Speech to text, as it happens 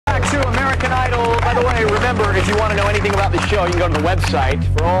American Idol. By the way, remember, if you want to know anything about the show, you can go to the website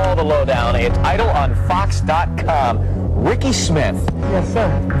for all the lowdown. It's idolonfox.com. Rickey Smith. Yes, sir.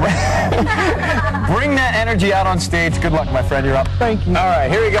 Bring that energy out on stage. Good luck, my friend. You're up. Thank you. All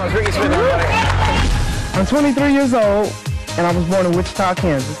right, here he goes. Rickey Smith, everybody. I'm 23 years old, and I was born in Wichita,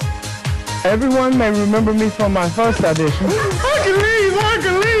 Kansas. Everyone may remember me from my first audition. Hercules,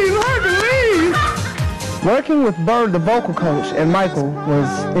 Hercules, Hercules! Working with Bird, the vocal coach, and Michael was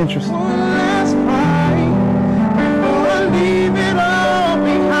interesting. All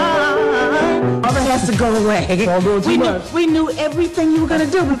that has to go away. Don't do it too much. We knew everything you were going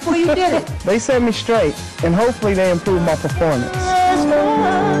to do before you did it. They set me straight, and hopefully they improved my performance.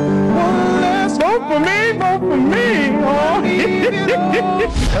 Vote for me, vote for me. Oh.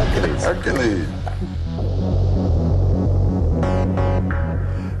 Hercules, Hercules.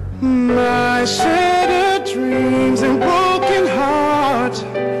 My shattered dreams and broken heart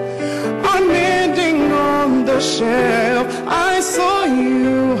are mending on the shelf. I saw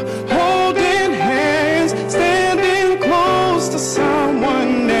you holding hands, standing close to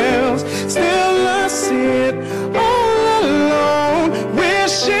someone else. Still I sit all alone,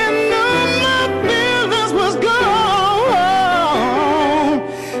 wishing all my feelings was gone.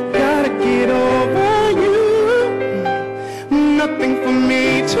 Gotta get over you. Nothing for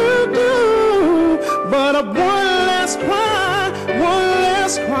me to do but one last cry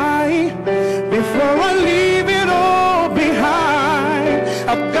before I leave it all behind.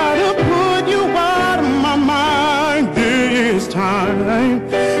 I've gotta put you out of my mind this time.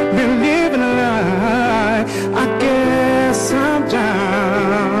 Been living a lie. I guess I'm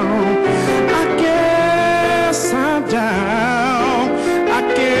down. I guess I'm down. I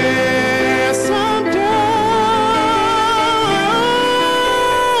guess I'm down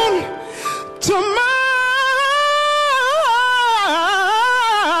to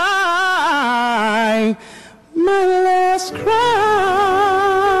my last cry.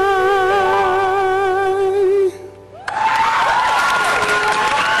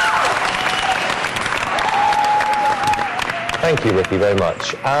 Thank you, Rickey, very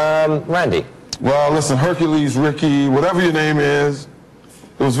much. Randy. Well, listen, Hercules, Rickey, whatever your name is,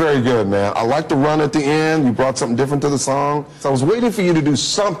 it was very good, man. I liked the run at the end. You brought something different to the song. So I was waiting for you to do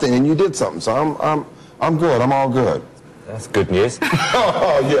something, and you did something. So I'm good. I'm all good. That's good news.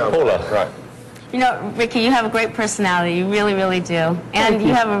 Oh, yeah. Paula. Right. You know, Rickey, you have a great personality. You really, really do. And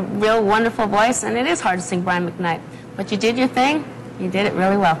you have a real wonderful voice, and it is hard to sing Brian McKnight. But you did your thing. You did it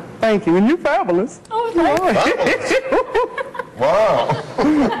really well. Thank you, and you're fabulous. Oh, thank you. Wow.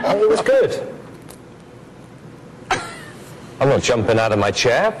 It was good. I'm not jumping out of my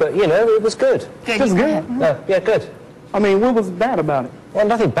chair, but, you know, it was good. Good. Just good. Yeah, good. I mean, what was bad about it? Well,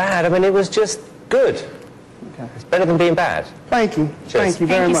 nothing bad. I mean, it was just good. Okay. It's better than being bad. Thank you. Cheers. Thank you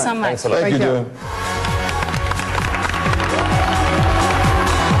very Thank you much. so much. Thanks a lot. Thank you, dude.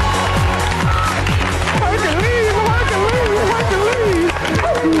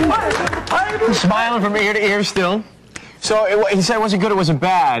 Smiling from ear to ear still. So he said it wasn't good, it wasn't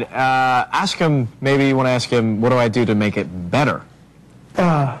bad. Ask him, maybe you want to ask him, what do I do to make it better?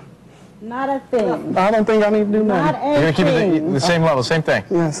 Not a thing. I don't think I need to do Not nothing. a You're going to keep it thing. the same level, same thing.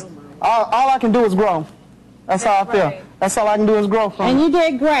 Yes. All I can do is grow. That's how I feel. That's all I can do is grow from. And you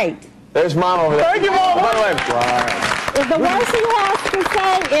did great. There's Mom over there. Thank you, Mom. By the way, If the worst he has to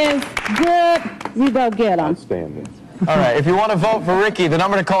say is good, you go get him. all right, if you want to vote for Rickey, the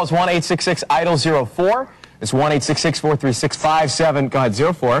number to call is 1-866-IDOL-04. It's 1-866-436-57. Go ahead,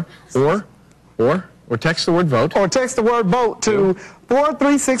 04. Or text the word vote. Or text the word vote to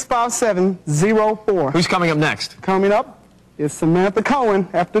 4365704. Who's coming up next? Coming up is Samantha Cohen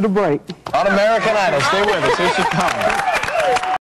after the break. On American Idol. Stay with us. Here she comes.